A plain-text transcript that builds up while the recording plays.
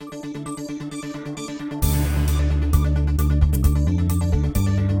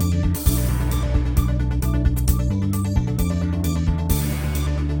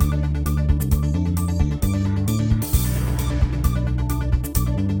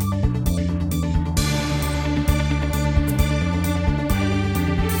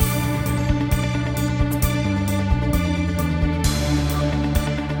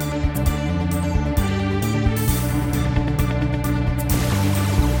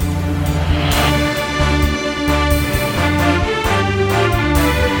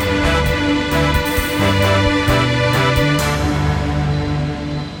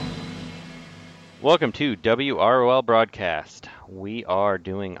Welcome to WROL Broadcast. We are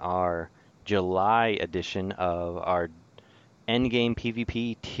doing our July edition of our Endgame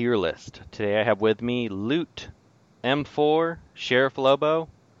PvP tier list. Today I have with me Loot, M4, Sheriff Lobo,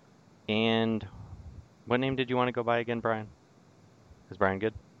 and what name did you want to go by again, Brian? Is Brian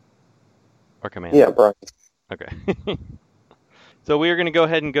good? Or Commander? Yeah, Brian. Okay. So we are going to go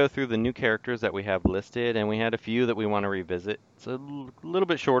ahead and go through the new characters that we have listed, and we had a few that we want to revisit. It's a little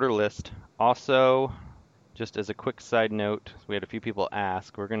bit shorter list. Also, just as a quick side note, we had a few people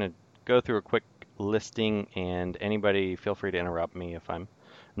ask, we're going to go through a quick listing, and anybody feel free to interrupt me if I'm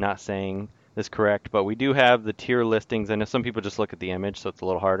not saying this correct, but we do have the tier listings. I know some people just look at the image, so it's a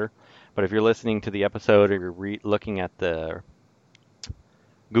little harder, but if you're listening to the episode or you're looking at the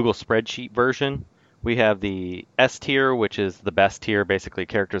Google spreadsheet version, we have the S tier, which is the best tier. Basically,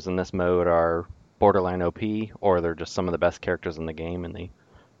 characters in this mode are borderline OP, or they're just some of the best characters in the game, and they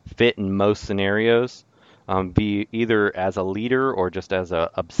fit in most scenarios, be either as a leader or just as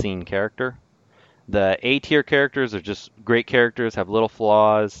a obscene character. The A tier characters are just great characters, have little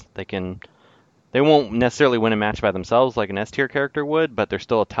flaws. They won't necessarily win a match by themselves like an S tier character would, but they're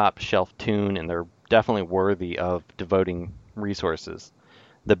still a top shelf tune, and they're definitely worthy of devoting resources.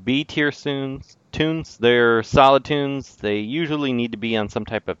 The B tier tunes, they're solid tunes. They usually need to be on some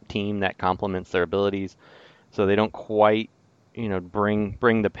type of team that complements their abilities, so they don't quite,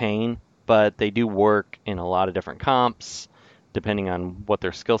 bring the pain, but they do work in a lot of different comps, depending on what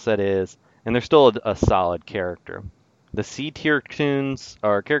their skill set is, and they're still a solid character. The C tier tunes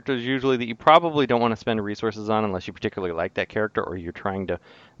are characters usually that you probably don't want to spend resources on unless you particularly like that character, or you're trying to,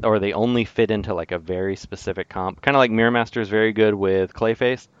 or they only fit into like a very specific comp. Kind of like Mirror Master is very good with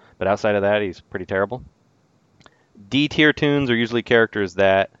Clayface, but outside of that, he's pretty terrible. D tier tunes are usually characters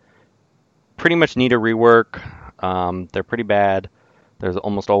that pretty much need a rework. They're pretty bad. There's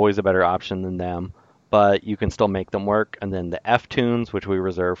almost always a better option than them, but you can still make them work. And then the F tunes, which we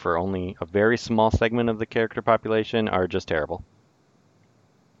reserve for only a very small segment of the character population, are just terrible.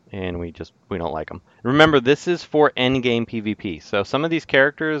 And we don't like them. Remember, this is for endgame PvP. So some of these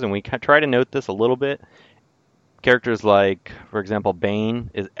characters, and we try to note this a little bit, characters like, for example,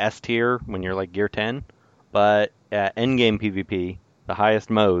 Bane is S tier when you're like gear 10, but at endgame PvP, the highest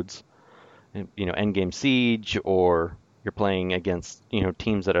modes, endgame siege, or you're playing against,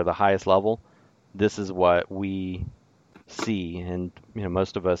 teams that are the highest level, this is what we see. And,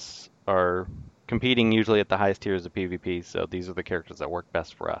 most of us are competing usually at the highest tiers of PvP, so these are the characters that work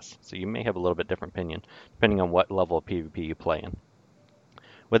best for us. So you may have a little bit different opinion, depending on what level of PvP you play in.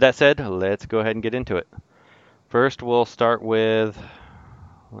 With that said, let's go ahead and get into it. First, we'll start with,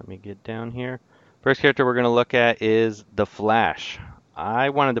 let me get down here. First character we're going to look at is The Flash. I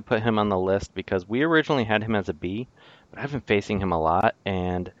wanted to put him on the list because we originally had him as a B, but I've been facing him a lot,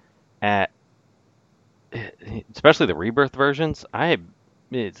 and especially the Rebirth versions,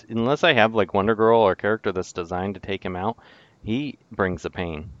 unless I have like Wonder Girl or a character that's designed to take him out, he brings the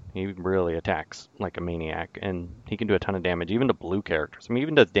pain. He really attacks like a maniac, and he can do a ton of damage, even to blue characters. I mean,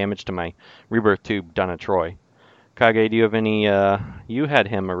 even does damage to my Rebirth 2 Donna Troy. Kage, do you have any, you had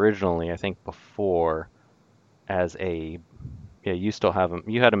him originally, I think, before as a, yeah, you still have him,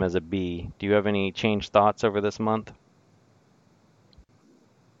 you had him as a B. Do you have any changed thoughts over this month?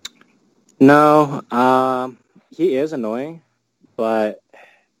 No, he is annoying, but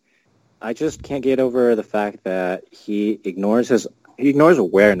I just can't get over the fact that he ignores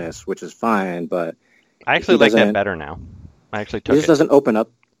awareness, which is fine, but I actually like that better now. I actually took he just doesn't open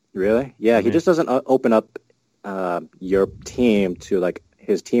up, really? Yeah, Mm-hmm. He just doesn't open up your team to, like,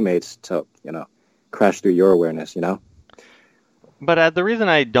 his teammates to, crash through your awareness, But the reason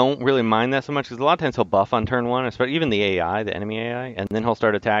I don't really mind that so much is a lot of times he'll buff on turn one, especially even the AI, the enemy AI, and then he'll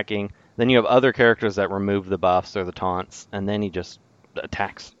start attacking. Then you have other characters that remove the buffs or the taunts, and then he just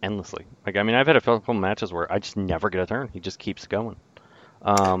attacks endlessly. Like, I mean, I've had a couple matches where I just never get a turn. He just keeps going.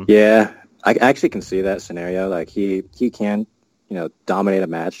 Yeah, I actually can see that scenario. Like, he can, dominate a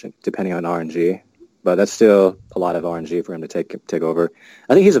match depending on RNG, but that's still a lot of RNG for him to take over.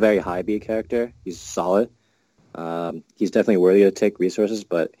 I think he's a very high B character. He's solid. He's definitely worthy to take resources,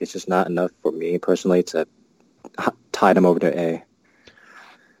 but it's just not enough for me personally to tide him over to A.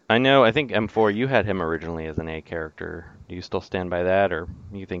 I think M4, you had him originally as an A character. Do you still stand by that, or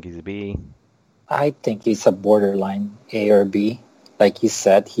you think he's a B? I think he's a borderline A or B. Like you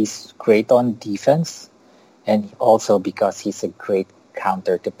said, he's great on defense, and also because he's a great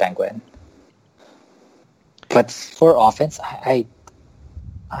counter to Penguin. But for offense, I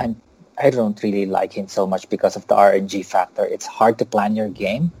don't really like him so much because of the RNG factor. It's hard to plan your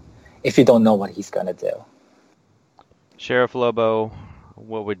game if you don't know what he's gonna do. Sheriff Lobo,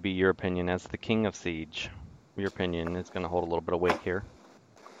 what would be your opinion as the king of Siege? Your opinion is going to hold a little bit of weight here.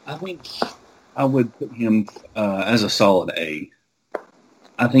 I think I would put him as a solid A.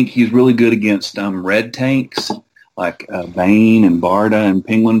 I think he's really good against red tanks like Bane and Barda and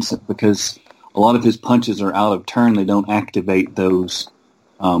Penguins because a lot of his punches are out of turn. They don't activate those,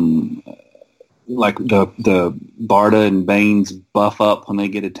 like the Barda and Bane's buff up when they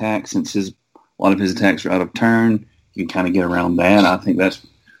get attacked. Since a lot of his attacks are out of turn, you can kind of get around that. I think that's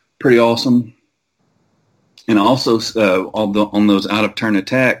pretty awesome. And also, on those out-of-turn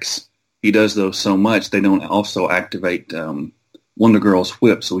attacks, he does those so much, they don't also activate Wonder Girl's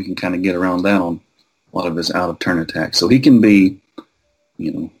whip, so we can kind of get around that on a lot of his out-of-turn attacks. So he can be,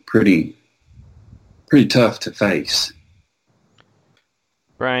 pretty tough to face.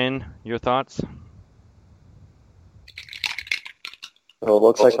 Brian, your thoughts? So it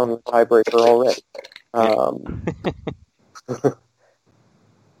looks like I'm the tiebreaker already.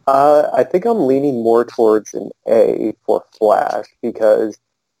 I think I'm leaning more towards an A for Flash because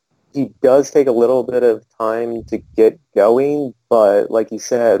he does take a little bit of time to get going, but like you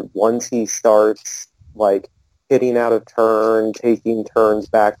said, once he starts hitting out of turn, taking turns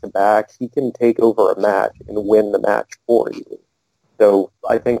back to back, he can take over a match and win the match for you. So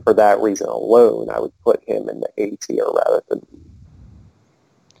I think for that reason alone, I would put him in the A tier rather than B.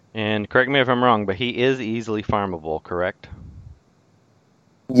 And correct me if I'm wrong, but he is easily farmable, correct?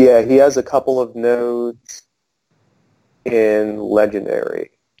 Yeah, he has a couple of nodes in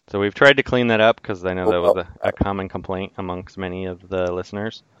Legendary. So we've tried to clean that up because I know that was a common complaint amongst many of the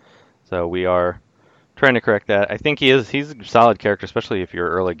listeners. So we are trying to correct that. I think he's a solid character, especially if you're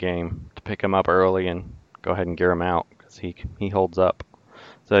early game, to pick him up early and go ahead and gear him out because he holds up.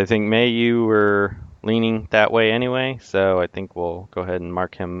 So I think, May, you were leaning that way anyway, so I think we'll go ahead and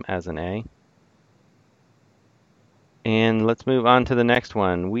mark him as an A. And let's move on to the next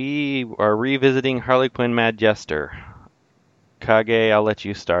one. We are revisiting Harley Quinn Mad Jester. Kage, I'll let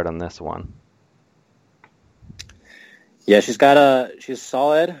you start on this one. Yeah, she's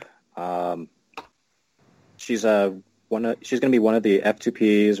solid. She's going to be one of the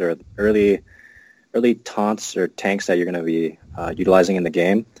F2Ps or early taunts or tanks that you're going to be utilizing in the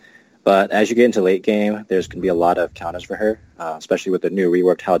game. But as you get into late game, there's going to be a lot of counters for her, especially with the new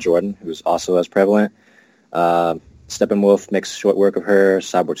reworked Hal Jordan, who's also as prevalent. Steppenwolf makes short work of her,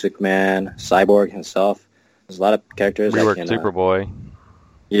 Cyborg Superman, Cyborg himself. There's a lot of characters. Reworked Superboy.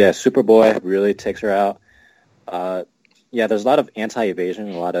 Yeah, Superboy really takes her out. There's a lot of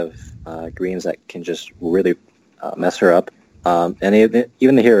anti-evasion, a lot of greens that can just really mess her up. And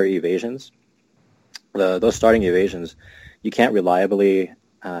even the hero evasions, those starting evasions, you can't reliably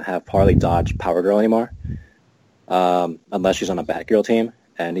have Harley dodge Power Girl anymore unless she's on a Batgirl team.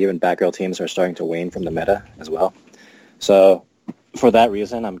 And even Batgirl teams are starting to wane from the meta as well. So for that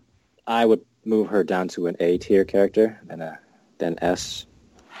reason, I would move her down to an A tier character than S.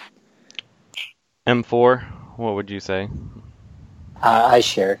 M4, what would you say? I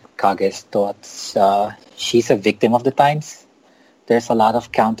share Kage's thoughts. She's a victim of the times. There's a lot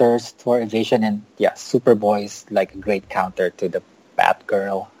of counters for evasion, and Superboy is like a great counter to the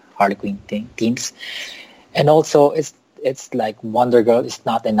Batgirl, Harley Quinn teams. And also, it's like Wonder Girl is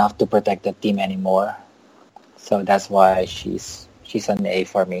not enough to protect the team anymore. So that's why she's an A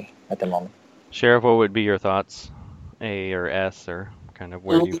for me at the moment. Sheriff, what would be your thoughts? A or S, or kind of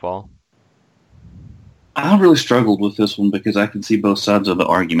where do you fall? I really struggled with this one because I can see both sides of the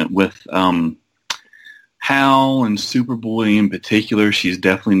argument. With Hal and Superboy in particular, she's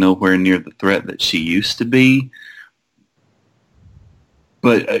definitely nowhere near the threat that she used to be.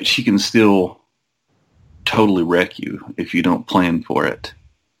 But she can still totally wreck you if you don't plan for it.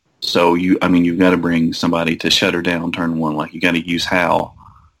 So you've got to bring somebody to shut her down turn one. Like you got to use Hal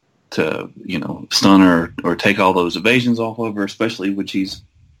to, stun her or take all those evasions off of her, especially when she's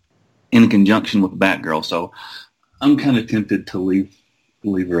in conjunction with Batgirl. So I'm kind of tempted to leave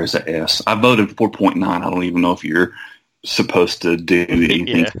her as a S. I voted 4.9. I don't even know if you're supposed to do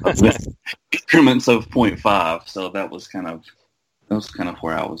anything. Increments of 0.5. So that was kind of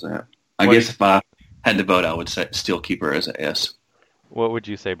where I was at. I guess if I had to vote, I would still keep her as a S. What would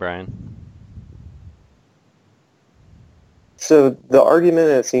you say, Brian? So the argument,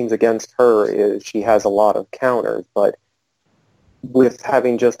 it seems, against her is she has a lot of counters, but with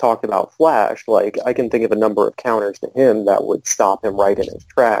having just talked about Flash, I can think of a number of counters to him that would stop him right in his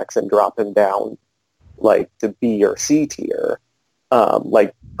tracks and drop him down, to B or C tier.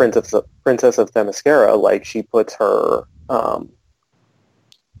 Like Princess of Themyscira, she puts her,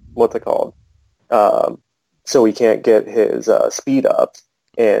 what's it called? So he can't get his speed up,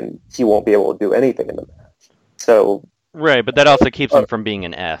 and he won't be able to do anything in the match. So Right, but that also keeps him from being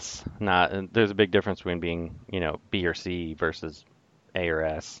an S. Not there's a big difference between being, B or C versus A or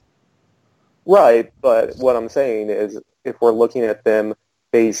S. Right, but what I'm saying is if we're looking at them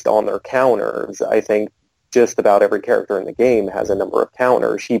based on their counters, I think just about every character in the game has a number of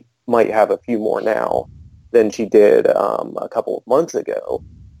counters. She might have a few more now than she did a couple of months ago,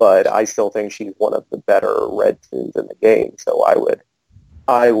 but I still think she's one of the better red teams in the game, so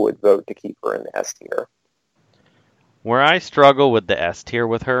I would vote to keep her in the S tier. Where I struggle with the S tier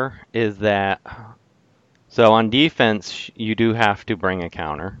with her is that, so on defense, you do have to bring a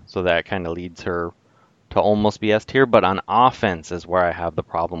counter, so that kind of leads her to almost be S tier, but on offense is where I have the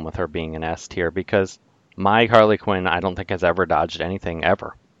problem with her being an S tier, because my Harley Quinn, I don't think has ever dodged anything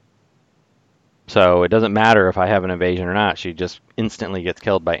ever. So it doesn't matter if I have an evasion or not, she just instantly gets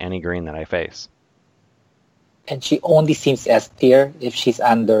killed by any green that I face. And she only seems S tier if she's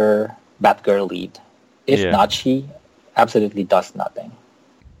under Batgirl lead. If not, she absolutely does nothing.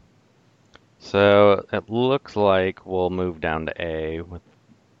 So it looks like we'll move down to A with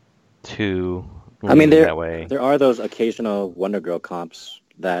 2. I mean, that way. there are those occasional Wonder Girl comps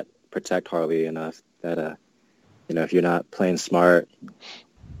that protect Harley enough that, if you're not playing smart,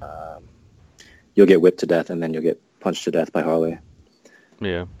 you'll get whipped to death and then you'll get punched to death by Harley.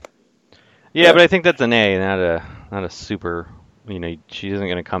 Yeah. Yeah, but I think that's an A, not a super. She isn't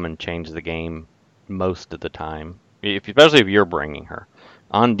going to come and change the game most of the time, especially if you're bringing her.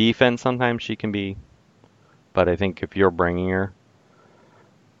 On defense, sometimes she can be, but I think if you're bringing her,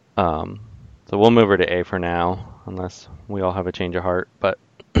 so we'll move her to A for now, unless we all have a change of heart. But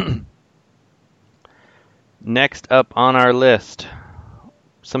next up on our list,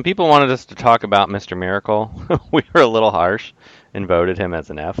 some people wanted us to talk about Mr. Miracle. We were a little harsh and voted him as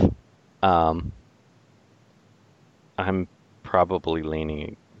an F. I'm probably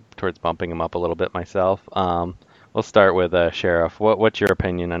leaning towards bumping him up a little bit myself. We'll start with Sheriff. What's your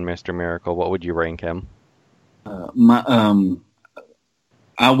opinion on Mr. Miracle? What would you rank him?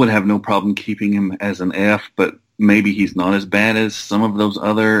 I would have no problem keeping him as an F, but maybe he's not as bad as some of those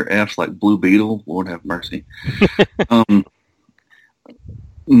other Fs like Blue Beetle. Lord have mercy.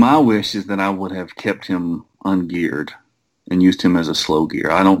 My wish is that I would have kept him ungeared and used him as a slow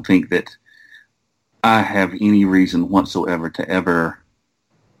gear. I don't think that I have any reason whatsoever to ever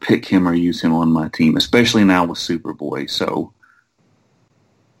pick him or use him on my team, especially now with Superboy. So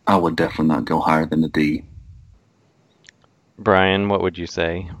I would definitely not go higher than a D. Brian, what would you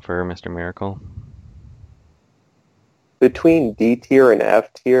say for Mr. Miracle? Between D tier and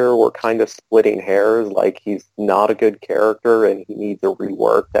F tier, we're kind of splitting hairs. Like, he's not a good character and he needs a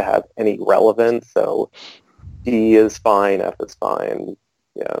rework to have any relevance. So D is fine, F is fine.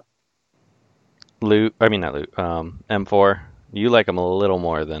 Yeah. M4. You like him a little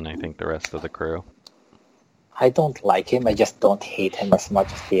more than I think the rest of the crew. I don't like him. I just don't hate him as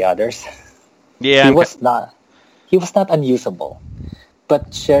much as the others. Yeah, he was not unusable.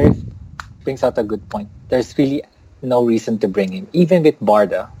 But Sheriff brings out a good point. There's really no reason to bring him, even with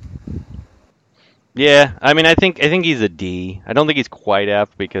Barda. Yeah, I mean, I think he's a D. I don't think he's quite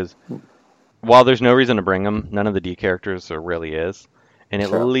F, because while there's no reason to bring him, none of the D characters there really is, and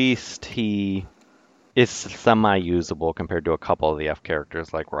at least he is semi-usable compared to a couple of the F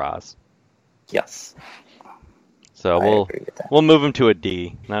characters like Roz. Yes. So we'll move him to a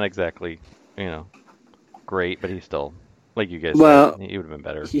D. Not exactly, great, but he's still, like you guys said, he would have been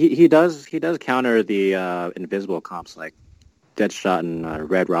better. He does counter the invisible comps like Deadshot and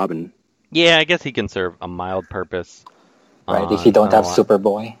Red Robin. Yeah, I guess he can serve a mild purpose. Right, if you don't have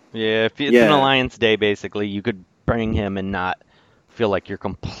Superboy. Yeah, if it's an Alliance Day, basically, you could bring him and not feel like you're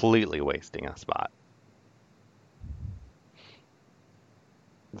completely wasting a spot.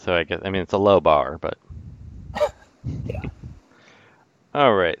 So it's a low bar, but... Yeah.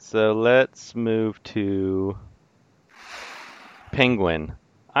 All right, so let's move to Penguin.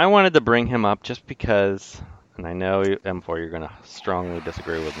 I wanted to bring him up just because, and I know M4, you're going to strongly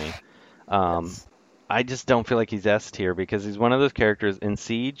disagree with me. I just don't feel like he's S tier because he's one of those characters in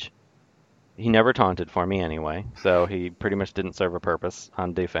Siege. He never taunted for me anyway, so he pretty much didn't serve a purpose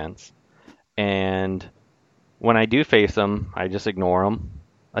on defense. And when I do face him, I just ignore him,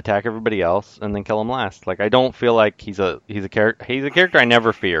 attack everybody else, and then kill him last. Like, I don't feel like he's a character I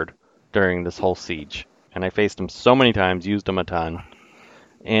never feared during this whole Siege. And I faced him so many times, used him a ton.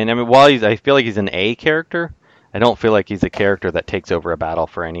 And I mean, while I feel like he's an A character, I don't feel like he's a character that takes over a battle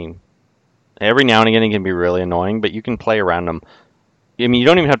for any. Every now and again, he can be really annoying, but you can play around him. I mean, you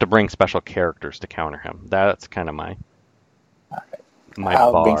don't even have to bring special characters to counter him. That's kind of my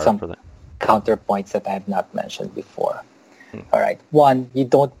I'll bring bar some for that. counterpoints that I have not mentioned before. All right. One, you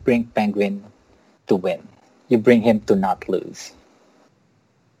don't bring Penguin to win. You bring him to not lose.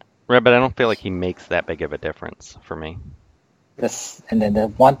 Right, but I don't feel like he makes that big of a difference for me. This, and then the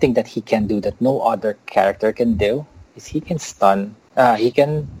one thing that he can do that no other character can do is he can stun. He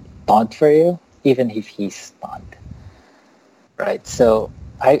can taunt for you even if he's stunned. Right. So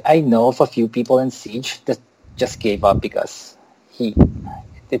I know of a few people in Siege that just gave up because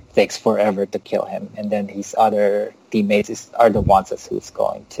it takes forever to kill him, and then his other teammates are the ones who's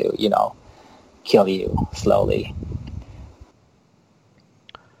going to kill you slowly.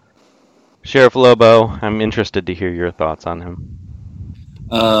 Sheriff Lobo, I'm interested to hear your thoughts on him.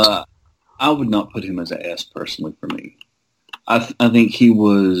 I would not put him as an S personally for me. I think he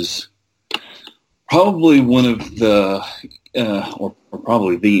was probably one of the, or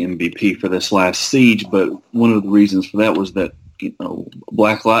probably the MVP for this last Siege, but one of the reasons for that was that,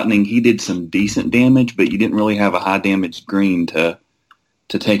 Black Lightning, he did some decent damage, but you didn't really have a high damage green to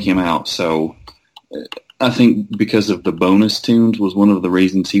take him out. So I think because of the bonus tunes was one of the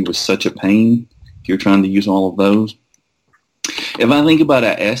reasons he was such a pain if you're trying to use all of those. If I think about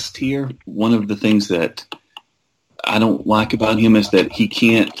a S tier, one of the things that I don't like about him is that he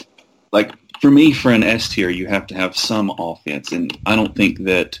can't, like, for me, for an S tier, you have to have some offense, and I don't think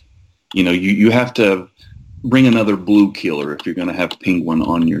that, you have to bring another blue killer if you're going to have Penguin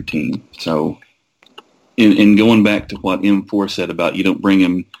on your team. So, in going back to what M4 said about you don't bring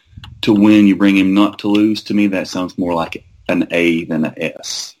him to win, you bring him not to lose, to me that sounds more like an A than an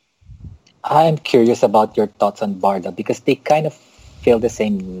S. I'm curious about your thoughts on Barda because they kind of fill the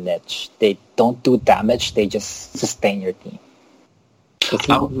same niche. They don't do damage, they just sustain your team.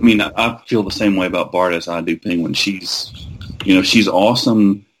 I feel the same way about Barda as I do Penguin. She's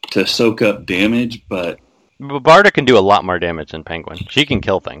awesome to soak up damage, but Barda can do a lot more damage than Penguin. She can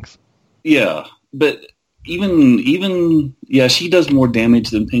kill things. Yeah, but even she does more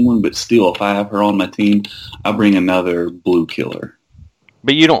damage than Penguin, but still, if I have her on my team, I bring another blue killer.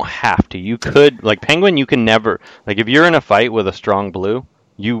 But you don't have to. You could, like Penguin, you can never, like if you're in a fight with a strong blue,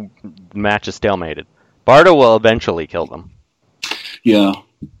 match is stalemated. Barda will eventually kill them. Yeah,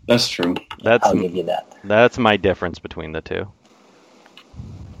 that's true. I'll give you that. That's my difference between the two.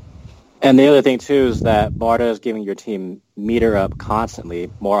 And the other thing, too, is that Barda is giving your team meter up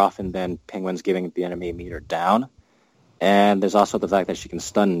constantly, more often than Penguin's giving the enemy meter down. And there's also the fact that she can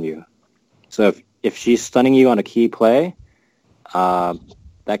stun you. So if she's stunning you on a key play,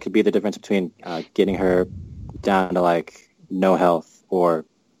 that could be the difference between getting her down to, like, no health or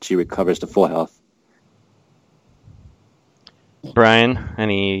she recovers to full health. Brian,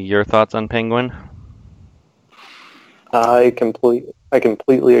 your thoughts on Penguin? I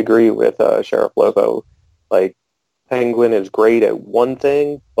completely agree with Sheriff Lobo. Like, Penguin is great at one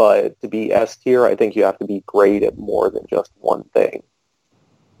thing, but to be S tier, I think you have to be great at more than just one thing.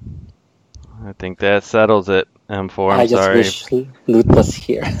 I think that settles it, M4. I just wish Loot was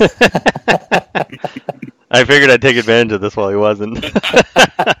here. I figured I'd take advantage of this while he wasn't.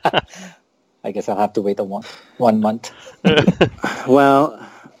 I guess I'll have to wait 1 month. Well,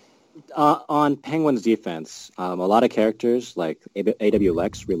 on Penguin's defense, a lot of characters like AW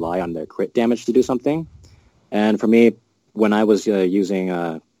Lex rely on their crit damage to do something. And for me, when I was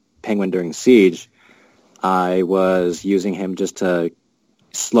using Penguin during Siege, I was using him just to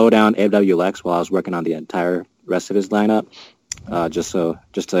slow down AW Lex while I was working on the entire rest of his lineup, just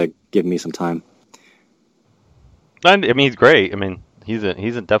to give me some time. I mean, he's great. I mean, he's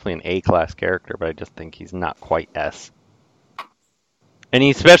definitely an A-class character, but I just think he's not quite S. And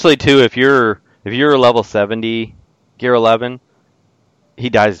especially too, if you're level 70, gear 11, he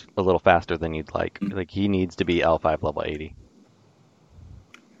dies a little faster than you'd like. Like he needs to be L5 level 80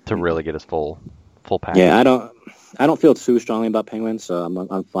 to really get his full package. Yeah, I don't feel too strongly about Penguin, so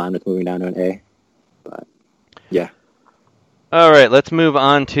I'm fine with moving down to an A. But yeah. All right, let's move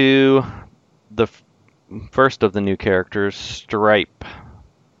on to the first of the new characters, Stripe.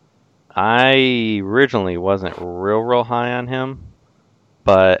 I originally wasn't real high on him,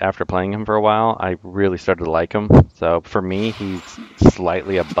 but after playing him for a while, I really started to like him. So for me, he's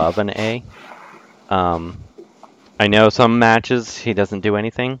slightly above an A. I know some matches he doesn't do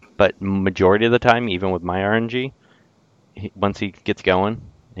anything, but majority of the time, even with my RNG, once he gets going,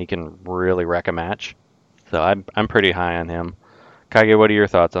 he can really wreck a match. So I'm pretty high on him. Kage, what are your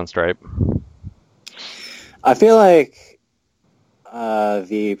thoughts on Stripe? I feel like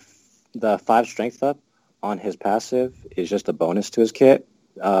the 5 strength up on his passive is just a bonus to his kit.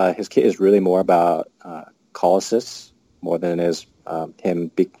 His kit is really more about call assists more than it is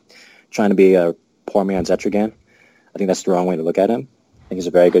him trying to be a poor man's Etrigan. I think that's the wrong way to look at him. I think he's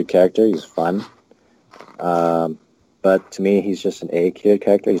a very good character. He's fun. But to me, he's just an A-tier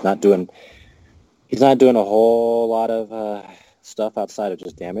character. He's He's not doing a whole lot of stuff outside of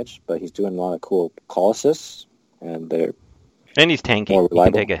just damage, but he's doing a lot of cool call assists, and they're And he's tanky. more He can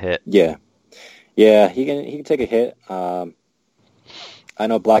reliable. take a hit. Yeah, he can take a hit. I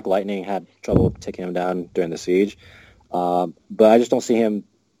know Black Lightning had trouble taking him down during the siege, but I just don't see him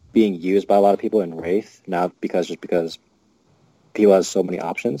being used by a lot of people in Wraith now because people has so many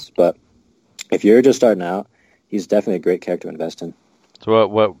options. But if you're just starting out, he's definitely a great character to invest in. So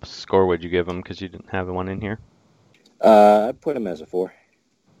what score would you give him? Because you didn't have one in here. I put him as a 4.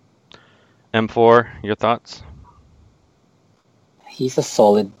 M4, your thoughts? He's a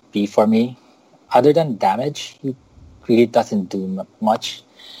solid B for me. Other than damage, he really doesn't do much.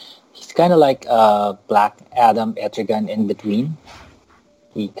 He's kind of like Black Adam Etrigan in between.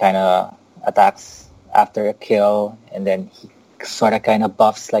 He kind of attacks after a kill, and then he sort of kind of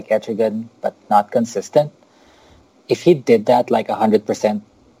buffs like Etrigan, but not consistent. If he did that like 100%,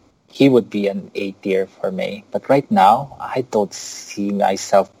 he would be an A tier for me. But right now, I don't see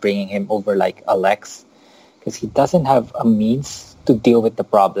myself bringing him over like Alex, because he doesn't have a means to deal with the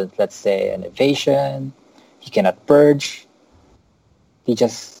problems. Let's say an evasion, he cannot purge. He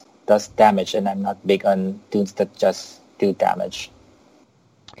just does damage, and I'm not big on dudes that just do damage.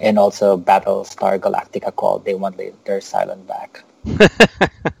 And also Battlestar Galactica called, they want their silent back.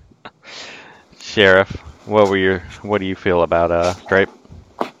 Sheriff, what do you feel about Stripe?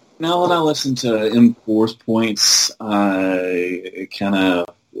 Now that I listen to M4's points, I kind of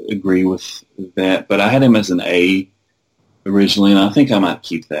agree with that. But I had him as an A originally, and I think I might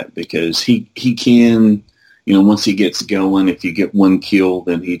keep that because he can, once he gets going, if you get one kill,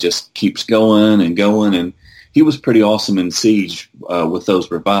 then he just keeps going. And he was pretty awesome in Siege with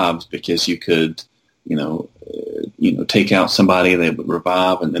those revives because you could, take out somebody, they would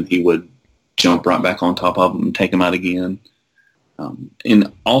revive, and then he would jump right back on top of them and take them out again.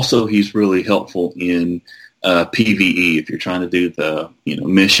 And also, he's really helpful in PvE if you're trying to do the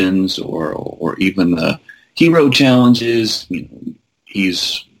missions or even the hero challenges.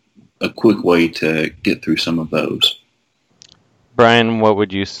 He's a quick way to get through some of those. Brian, what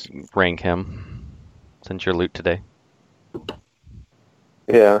would you rank him since your loot today?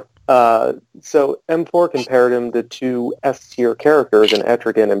 Yeah. So M4 compared him to 2 S tier characters in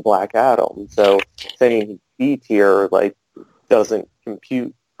Etrigan and Black Adam. So saying B tier doesn't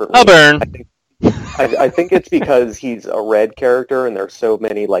compute for me. I'll burn. I think it's because he's a red character and there's so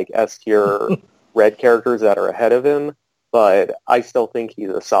many S tier red characters that are ahead of him. But I still think he's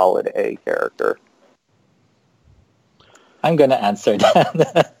a solid A character. I'm gonna answer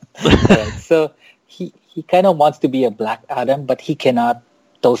that. Right. So he kind of wants to be a Black Adam, but he cannot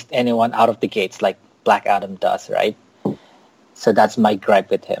toast anyone out of the gates like Black Adam does, right? So that's my gripe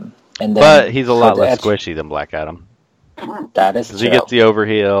with him. And then But he's a lot less squishy than Black Adam. That is Because true. he gets the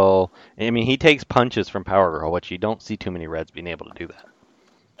overheal. I mean, he takes punches from Power Girl, which you don't see too many Reds being able to do that.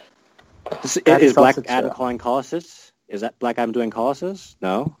 Is Black also Adam true. calling call assists? Is that Black Adam doing call assists?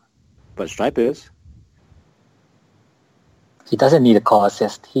 No. But Stripe is. He doesn't need a call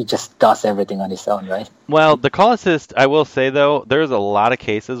assist. He just does everything on his own, right? Well, the call assist, I will say, though, there's a lot of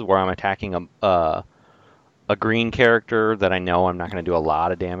cases where I'm attacking a green character that I know I'm not going to do a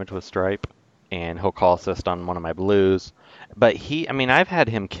lot of damage with Stripe, and he'll call assist on one of my blues. But I've had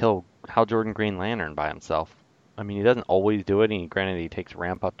him kill Hal Jordan Green Lantern by himself. I mean, he doesn't always do it, and granted, he takes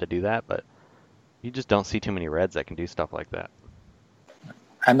ramp up to do that, but you just don't see too many Reds that can do stuff like that.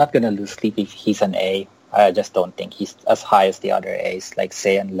 I'm not going to lose sleep if he's an A. I just don't think he's as high as the other A's, like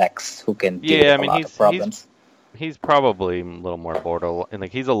Say and Lex, who can deal with a lot of problems. He's probably a little more borderline.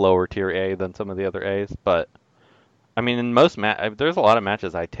 He's a lower tier A than some of the other A's, but I mean, in most there's a lot of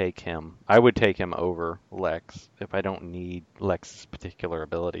matches I take him. I would take him over Lex if I don't need Lex's particular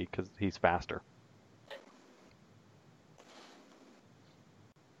ability because he's faster.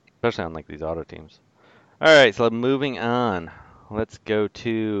 Especially on these auto teams. Alright, so moving on. Let's go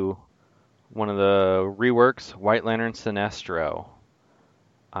to one of the reworks, White Lantern Sinestro.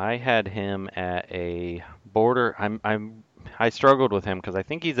 I had him at a border. I struggled with him because I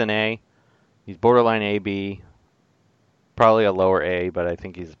think he's an A. He's borderline AB, probably a lower A, but I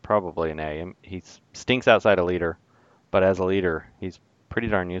think he's probably an A. He stinks outside a leader, but as a leader, he's pretty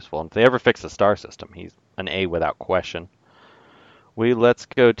darn useful. And if they ever fix the star system, he's an A without question. Let's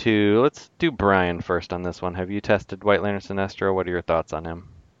do Brian first on this one. Have you tested White Lantern Sinestro? What are your thoughts on him?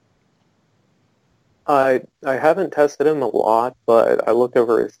 I haven't tested him a lot, but I looked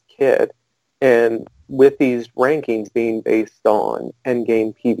over his kit, and with these rankings being based on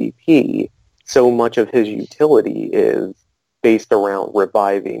endgame PvP, so much of his utility is based around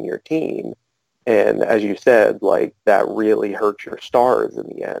reviving your team. And as you said, that really hurts your stars in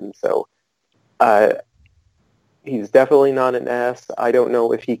the end. So He's definitely not an S. I don't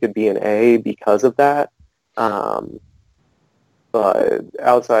know if he could be an A because of that. But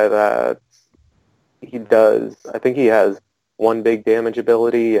outside of that, he does. I think he has one big damage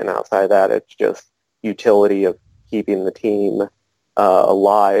ability, and outside of that, it's just utility of keeping the team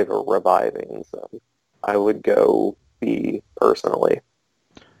alive or reviving. So I would go B personally.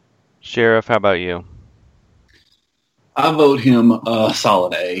 Sheriff, how about you? I vote him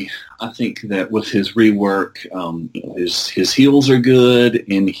solid A. I think that with his rework, his heals are good,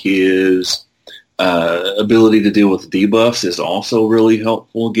 and his ability to deal with debuffs is also really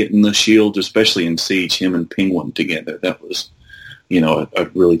helpful. Getting the shield, especially in Siege, him and Penguin together, that was, a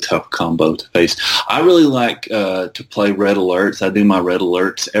really tough combo to face. I really like to play red alerts. I do my red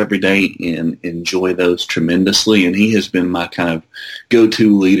alerts every day and enjoy those tremendously. And he has been my kind of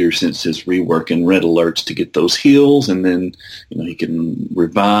go-to leader since his rework in red alerts to get those heals. And then, he can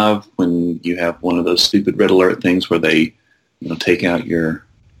revive when you have one of those stupid red alert things where they, take out your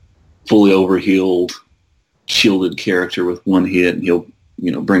fully overhealed, shielded character with one hit, and he'll,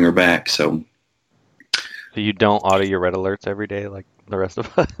 bring her back. So you don't auto your red alerts every day like the rest of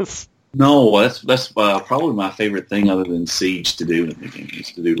us? No, that's probably my favorite thing other than Siege to do in the game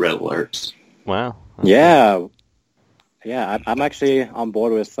is to do red alerts. Wow. Yeah. Yeah, I'm actually on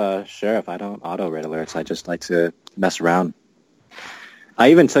board with Sheriff. I don't auto red alerts. I just like to mess around.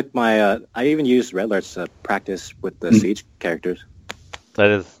 I even took I even used red alerts to practice with the Siege characters. That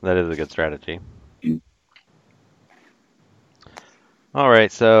is a good strategy. All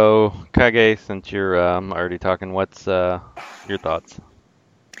right, so Kage, since you're already talking, what's your thoughts?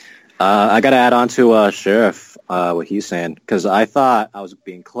 I got to add on to Sheriff, what he's saying, because I thought I was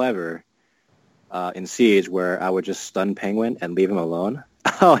being clever in Siege, where I would just stun Penguin and leave him alone.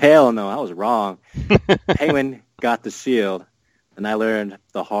 Oh, hell no, I was wrong. Penguin got the shield, and I learned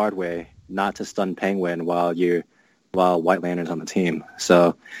the hard way not to stun Penguin while White Lantern's on the team.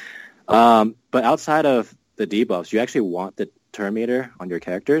 So, but outside of the debuffs, you actually want the turn meter on your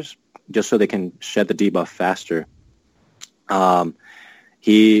characters just so they can shed the debuff faster.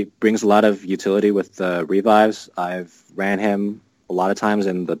 He brings a lot of utility with the revives. I've ran him a lot of times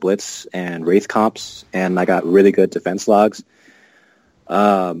in the Blitz and Wraith comps, and I got really good defense logs.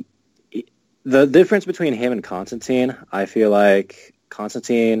 The difference between him and Constantine, I feel like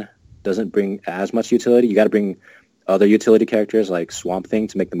Constantine doesn't bring as much utility. You got to bring other utility characters like Swamp Thing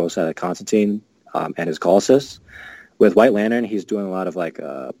to make the most out of Constantine and his call assists. With White Lantern, he's doing a lot of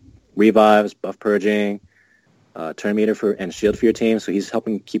revives, buff purging, turn meter and shield for your team. So he's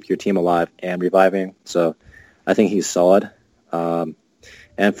helping keep your team alive and reviving. So I think he's solid. And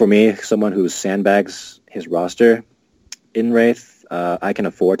for me, someone who sandbags his roster in Wraith, I can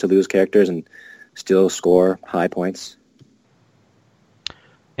afford to lose characters and still score high points.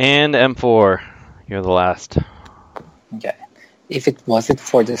 And M4, you're the last. Okay. If it wasn't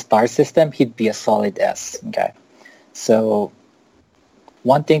for the star system, he'd be a solid S. Okay. So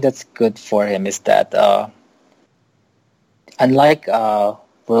one thing that's good for him is that unlike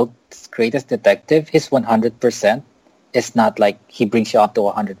World's Greatest Detective, his 100% is not like he brings you up to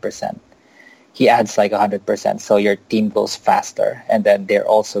 100%. He adds 100%, so your team goes faster, and then they're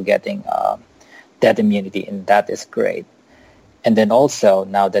also getting death immunity, and that is great. And then also,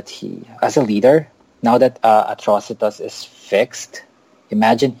 now that he, as a leader, now that Atrocitus is fixed,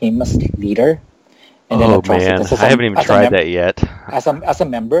 imagine him as leader. And then man, I haven't even tried that yet. As a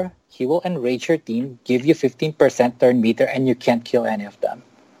member, he will enrage your team, give you 15% turn meter, and you can't kill any of them.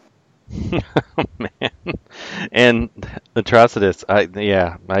 Oh, man. And Atrocitus, I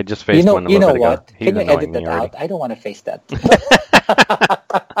just faced one a little bit ago. Can you edit that out? I don't want to face that.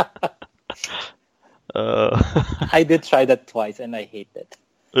 I did try that twice, and I hate it.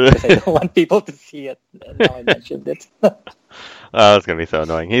 Because I don't want people to see it. Now I mentioned it. Oh, it's going to be so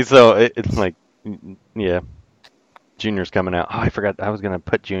annoying. It's like, yeah. Junior's coming out. Oh, I forgot. I was going to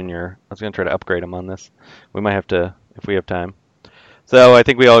put Junior. I was going to try to upgrade him on this. We might have to, if we have time. So I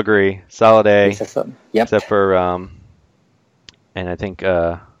think we all agree. Solid A. Yep. Except for, and I think,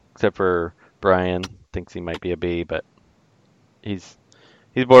 except for Brian thinks he might be a B, but he's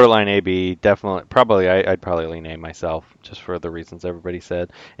borderline A/B. Definitely, probably. I'd probably lean A myself, just for the reasons everybody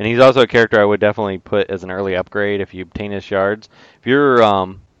said. And he's also a character I would definitely put as an early upgrade if you obtain his shards. If you're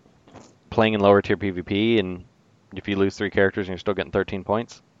playing in lower tier PvP and if you lose 3 characters and you're still getting 13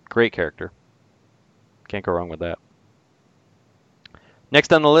 points, great character. Can't go wrong with that.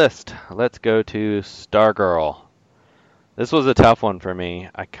 Next on the list, let's go to Stargirl. This was a tough one for me.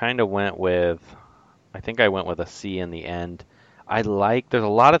 I think I went with a C in the end. There's a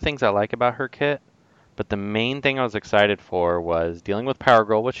lot of things I like about her kit, But the main thing I was excited for was dealing with Power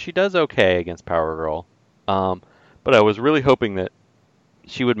Girl, which she does okay against Power Girl. But I was really hoping that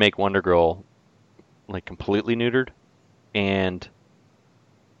she would make Wonder Girl like completely neutered. And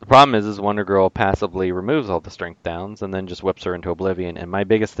the problem is Wonder Girl passively removes all the strength downs and then just whips her into oblivion. And my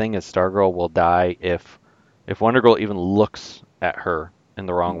biggest thing is Stargirl will die if Wonder Girl even looks at her in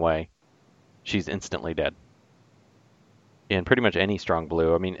the wrong way. She's instantly dead. In pretty much any strong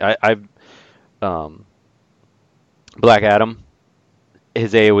blue. I mean, I've Black Adam,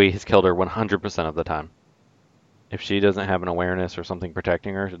 his AoE has killed her 100% of the time. If she doesn't have an awareness or something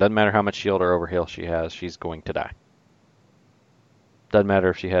protecting her, it doesn't matter how much shield or overheal she has, she's going to die. Doesn't matter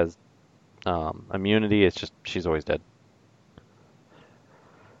if she has immunity, it's just she's always dead.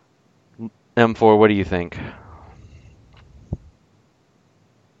 M4, what do you think?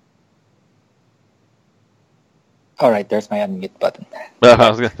 All right, there's my unmute button.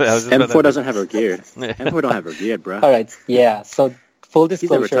 M4 doesn't have her geared. M4 don't have her geared, bro. All right, yeah. So full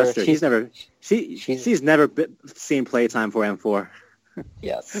disclosure, she's never seen playtime for M4.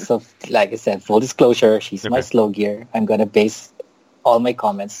 Yes. So like I said, full disclosure, she's my slow gear. I'm gonna base all my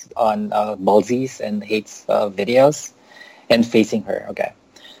comments on Ballsy's and Hate's videos and facing her. Okay.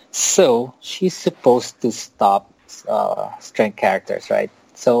 So she's supposed to stop strength characters, right?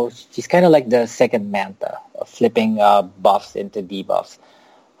 So she's kind of like the second Manta, flipping buffs into debuffs.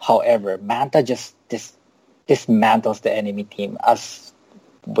 However, Manta just dismantles the enemy team,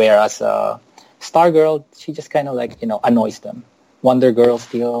 whereas Stargirl, she just kind of like, annoys them. Wonder Girl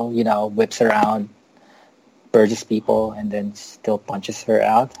still, whips around, purges people, and then still punches her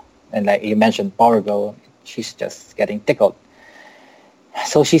out. And like you mentioned, Power Girl, she's just getting tickled.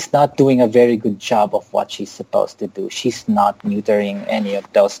 So she's not doing a very good job of what she's supposed to do. She's not neutering any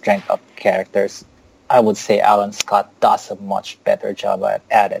of those strength up characters. I would say Alan Scott does a much better job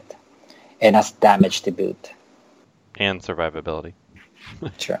at it, and has damage to boot. And survivability.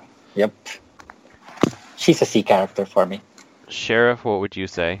 Sure. Yep. She's a C character for me. Sheriff, what would you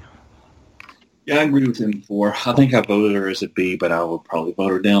say? Yeah, I agree with him. I think I voted her as a B, but I would probably vote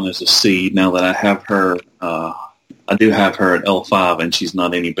her down as a C. Now that I have her, I do have her at L5, and she's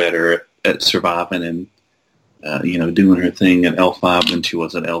not any better at surviving and doing her thing at L5 than she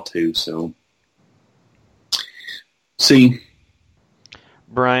was at L2. So, C.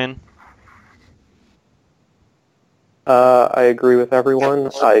 Brian? I agree with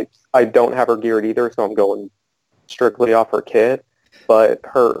everyone. I don't have her geared either, so I'm going strictly off her kit. But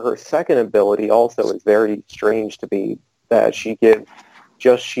her second ability also is very strange to me, that she gives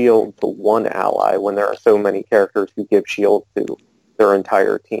just shield to one ally when there are so many characters who give shield to their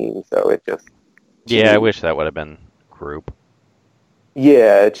entire team. So it just... Yeah, I wish that would have been group.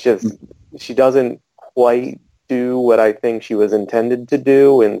 Yeah, it's just she doesn't quite do what I think she was intended to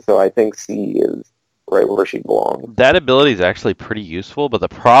do, and so I think C is right where she belongs. That ability is actually pretty useful, but the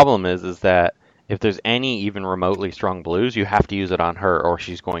problem is that if there's any even remotely strong blues, you have to use it on her or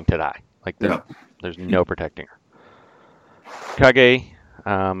she's going to die. Like there's no protecting her. Kage,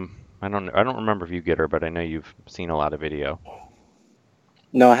 I don't remember if you get her, but I know you've seen a lot of video.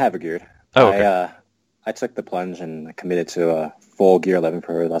 No, I have her geared. Oh, okay. I took the plunge and I committed to a full gear 11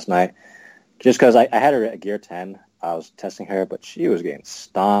 for her last night. Just because I had her at gear 10. I was testing her, but she was getting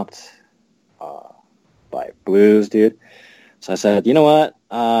stomped by blues, dude. So I said, you know what?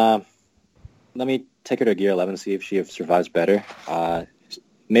 Let me take her to gear 11, see if she survives better.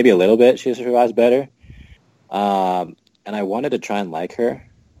 Maybe a little bit she survives better. And I wanted to try and like her.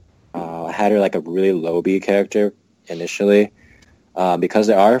 I had her like a really low B character initially because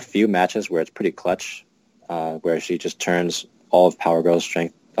there are a few matches where it's pretty clutch, where she just turns all of Power Girl's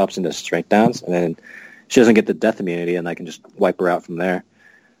strength ups into strength downs, and then she doesn't get the death immunity, and I can just wipe her out from there.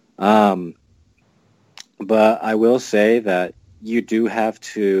 But I will say that you do have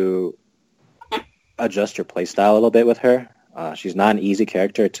to adjust your playstyle a little bit with her. She's not an easy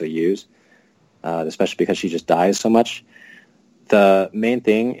character to use, especially because she just dies so much. The main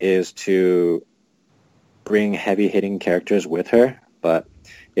thing is to bring heavy-hitting characters with her, but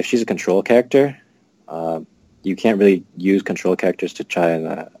if she's a control character, you can't really use control characters to try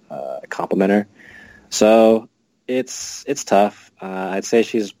and complement her. So it's tough. I'd say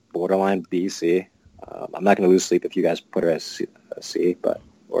she's borderline B, C. I'm not going to lose sleep if you guys put her as C,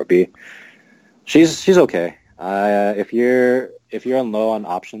 or B. She's okay. If you're low on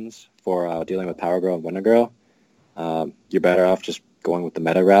options for dealing with Power Girl and Wonder Girl, you're better off just going with the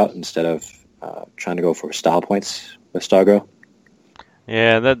meta route instead of trying to go for style points with Stargirl.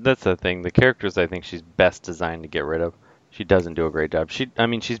 Yeah, that's the thing. The characters I think she's best designed to get rid of. She doesn't do a great job.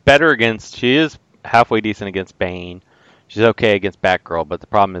 She's better against. She is halfway decent against Bane. She's okay against Batgirl, but the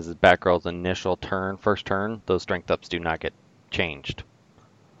problem is Batgirl's initial first turn, those strength ups do not get changed.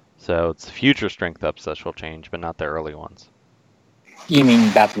 So it's future strength ups that she'll change, but not the early ones. You mean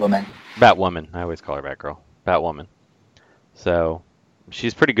Batwoman? Batwoman. I always call her Batgirl. Batwoman. So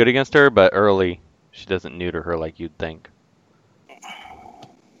she's pretty good against her, but early she doesn't neuter her like you'd think.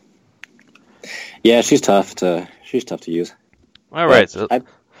 Yeah, she's tough to use. All right.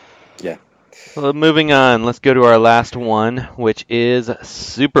 Yeah. So moving on, let's go to our last one, which is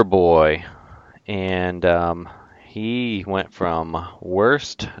Superboy. And he went from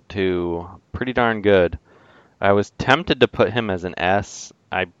worst to pretty darn good. I was tempted to put him as an S.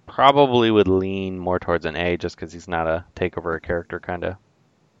 I probably would lean more towards an A just because he's not a take over a character kind of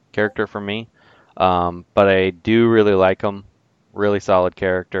character for me. But I do really like him. Really solid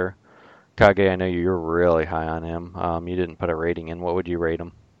character. Kage, I know you're really high on him. You didn't put a rating in. What would you rate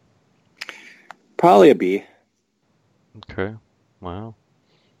him? Probably a B. Okay. Wow.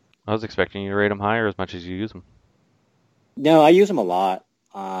 I was expecting you to rate him higher as much as you use him. No, I use him a lot,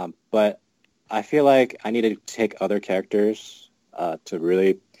 but I feel like I need to take other characters to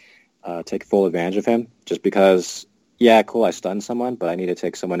really take full advantage of him. Just because, yeah, cool, I stunned someone, but I need to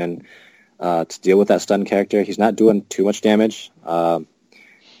take someone in to deal with that stunned character. He's not doing too much damage.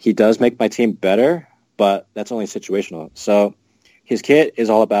 He does make my team better, but that's only situational. So his kit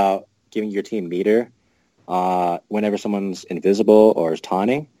is all about giving your team meter whenever someone's invisible or is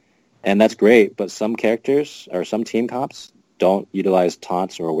taunting. And that's great, but some characters or some team comps don't utilize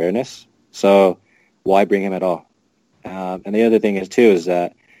taunts or awareness. So why bring him at all? And the other thing is, too, is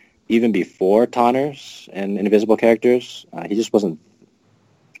that even before taunters and invisible characters, he just wasn't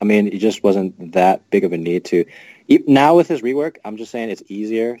that big of a need to. Now with his rework, I'm just saying it's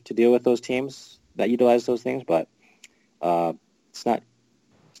easier to deal with those teams that utilize those things, but it's not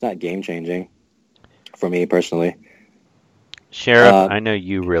game-changing for me personally. Sheriff, I know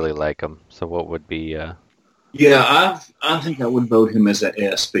you really like him, so what would be... Yeah, I think I would vote him as an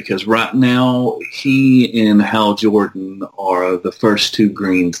S because right now he and Hal Jordan are the first two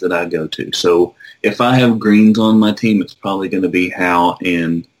greens that I go to. So if I have greens on my team, it's probably going to be Hal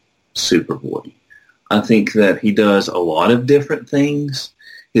and Superboy. I think that he does a lot of different things.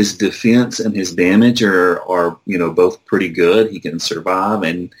 His defense and his damage are both pretty good. He can survive,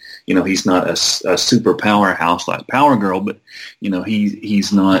 and he's not a super powerhouse like Power Girl, but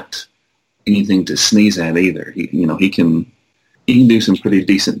he's not anything to sneeze at either. He can do some pretty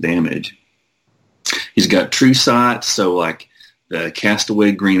decent damage. He's got true sight, so like the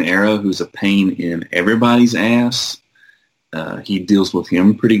Castaway Green Arrow, who's a pain in everybody's ass, he deals with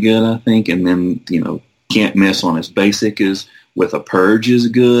him pretty good, I think. And then can't miss on his basic is with a purge is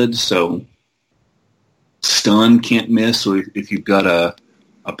good. So stun can't miss. So if you've got a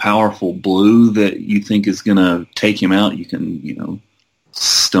powerful blue that you think is going to take him out, you can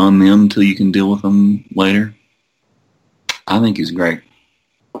stun them till you can deal with them later. I think he's great.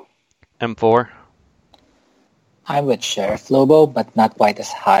 M4? I'm with Sheriff Lobo, but not quite as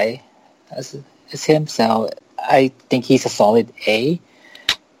high as him. So I think he's a solid A.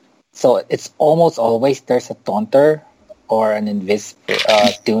 So it's almost always there's a taunter or an invis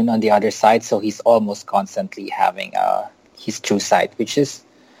Dune on the other side. So he's almost constantly having his true sight, which is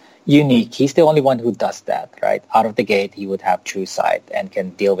unique. He's the only one who does that, right? Out of the gate, he would have true sight and can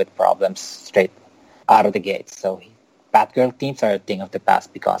deal with problems straight out of the gate. So Batgirl teams are a thing of the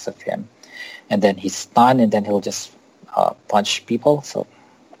past because of him. And then he's stunned, and then he'll just punch people. So,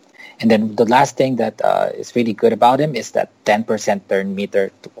 and then the last thing that is really good about him is that 10% turn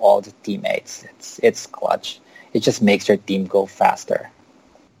meter to all the teammates. It's clutch. It just makes your team go faster.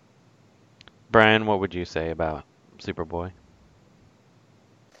 Brian, what would you say about Superboy?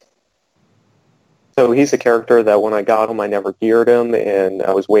 So he's a character that when I got him, I never geared him, and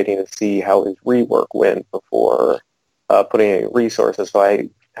I was waiting to see how his rework went before putting any resources. So I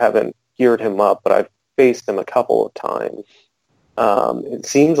haven't geared him up, but I've faced him a couple of times. It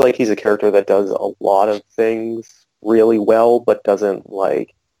seems like he's a character that does a lot of things really well, but isn't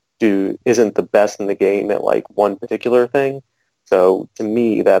the best in the game at like one particular thing. So to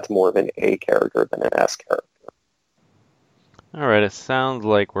me, that's more of an A character than an S character. All right, it sounds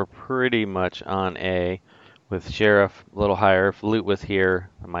like we're pretty much on A, with Sheriff a little higher. If Loot was here,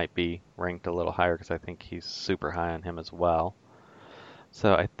 I might be ranked a little higher because I think he's super high on him as well.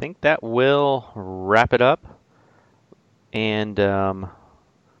 So I think that will wrap it up. And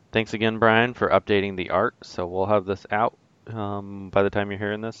thanks again, Brian, for updating the art. So we'll have this out by the time you're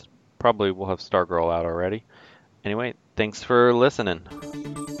hearing this. Probably we'll have Stargirl out already. Anyway, thanks for listening.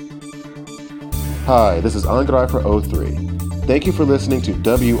 Hi, this is Andre for 03. Thank you for listening to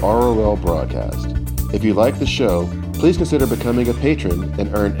WROL Broadcast. If you like the show, Please consider becoming a patron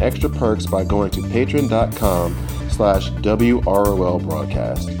and earn extra perks by going to patreon.com/WROL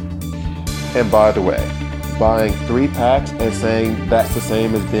broadcast. And by the way, buying 3 packs and saying that's the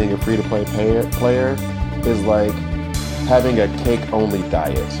same as being a free-to-play player is like having a cake-only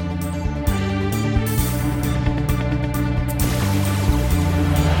diet.